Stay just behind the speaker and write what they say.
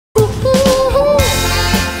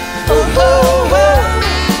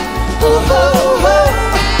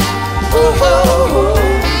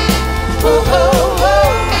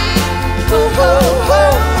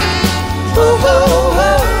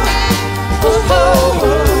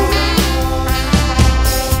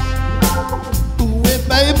Ooh,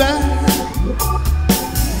 baby,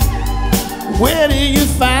 where do you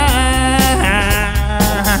find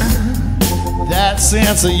that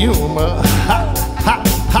sense of humor? Ha, ha,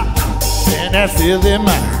 ha, and that filthy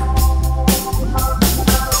mind.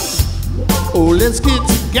 Oh, let's get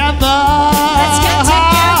together. Let's get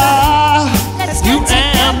together. Let's get you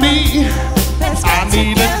together. And me. Let's get I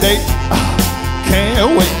need together. a date.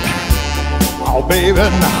 Can't wait. Oh, baby,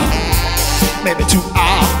 now. Maybe 2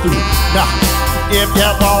 hours through. Now, if you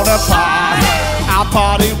wanna party, I'll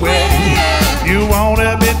party with you. You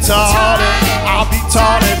wanna be tardy, I'll be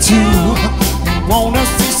tardy too. You wanna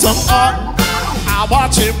see some art, I'll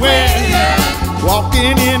watch it with you.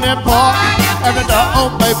 Walking in that park, at the door, oh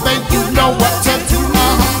baby, you know what to do.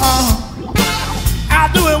 I'll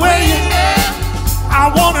do it with you. I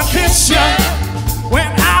wanna kiss you when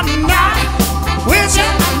I'm not with you.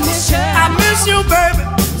 I miss you, baby.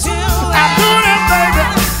 I'm doing it, baby.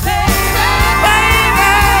 Baby,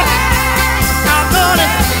 I'm doing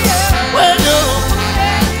it with you.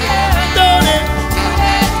 Doing it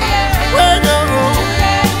with you.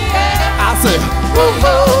 I say, woo,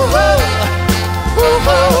 woo, woo. Woo,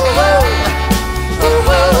 woo, woo. Woo,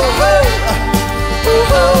 woo, woo. Woo,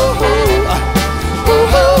 woo, woo. Woo,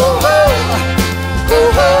 woo, woo. Woo,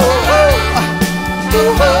 woo, woo. Woo,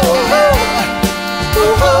 woo, woo.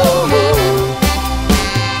 Woo, woo, woo.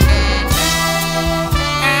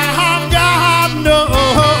 I've got no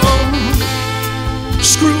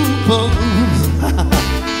scruples.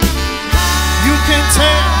 You can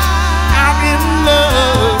tell I'm in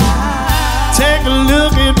love. Take a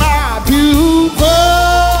look at my pupils.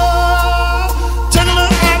 Take a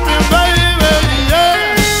look at me, baby. Yeah,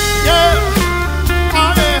 yeah.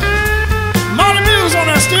 Oh, yeah. Monty Muse on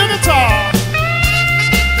that steel guitar.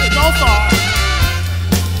 Go far.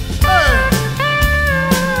 Hey.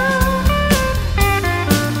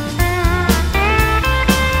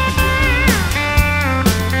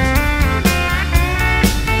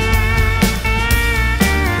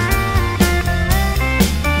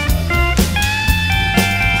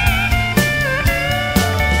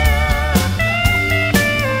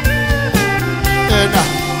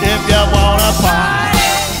 If you wanna party,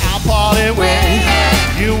 I'll party with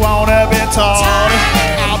you. You wanna be tardy,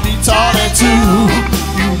 I'll be tardy too.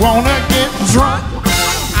 You wanna get drunk,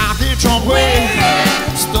 I'll get drunk with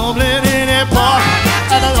you. Stumbling in that park,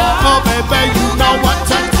 and I love, oh baby, you know what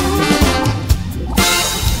to do.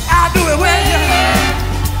 I'll do it with you.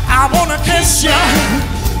 I wanna kiss you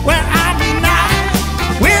when I'm not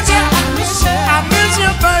with you. I miss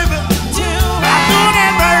you, baby. I'm doing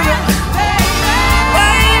it, baby.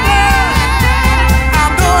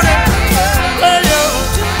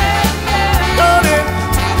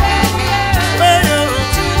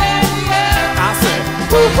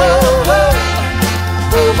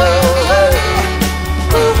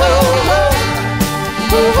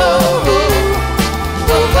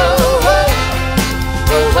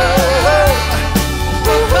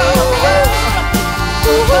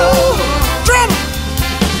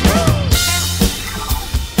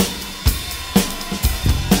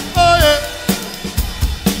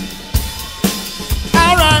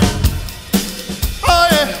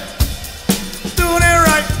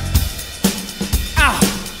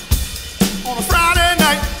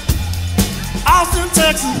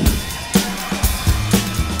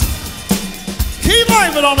 Keep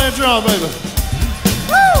moving on that drum, baby.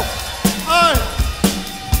 Woo! All right.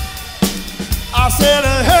 I said,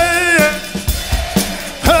 hey,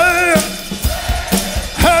 hey,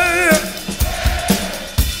 hey.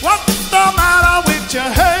 What's the matter with you?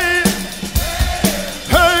 Hey,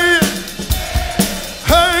 hey,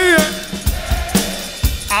 hey.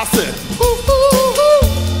 I said, ooh, ooh, ooh.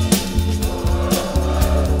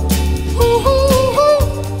 Ooh, ooh.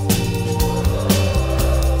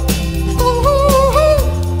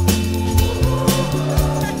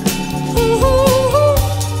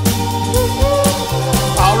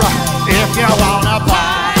 You wanna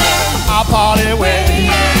party, I'll party with you.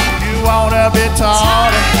 You wanna be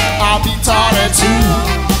tardy, I'll be tardy too.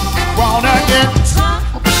 Wanna get drunk,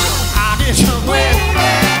 I'll get drunk with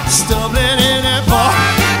you. Stumbling in that bar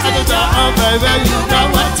at the door, baby, you know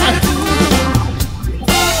what to do.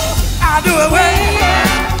 I'll do it with you.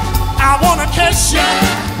 I wanna kiss you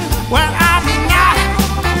when